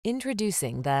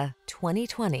Introducing the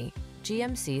 2020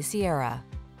 GMC Sierra.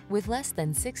 With less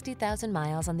than 60,000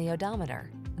 miles on the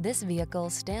odometer, this vehicle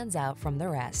stands out from the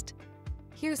rest.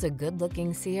 Here's a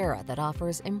good-looking Sierra that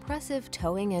offers impressive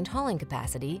towing and hauling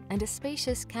capacity and a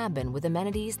spacious cabin with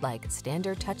amenities like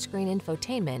standard touchscreen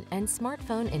infotainment and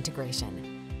smartphone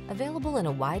integration. Available in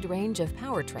a wide range of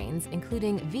powertrains,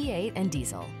 including V8 and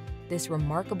diesel, this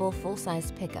remarkable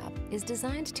full-size pickup is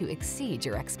designed to exceed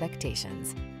your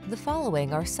expectations. The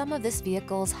following are some of this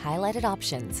vehicle's highlighted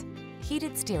options: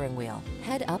 heated steering wheel,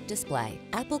 head-up display,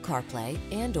 Apple CarPlay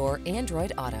and/or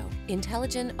Android Auto,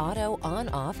 intelligent auto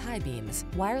on-off high beams,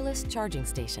 wireless charging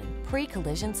station,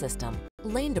 pre-collision system,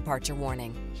 lane departure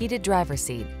warning, heated driver's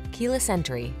seat, keyless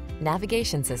entry,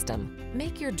 navigation system.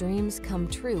 Make your dreams come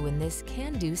true in this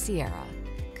can-do Sierra.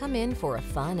 Come in for a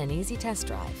fun and easy test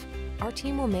drive. Our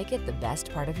team will make it the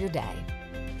best part of your day.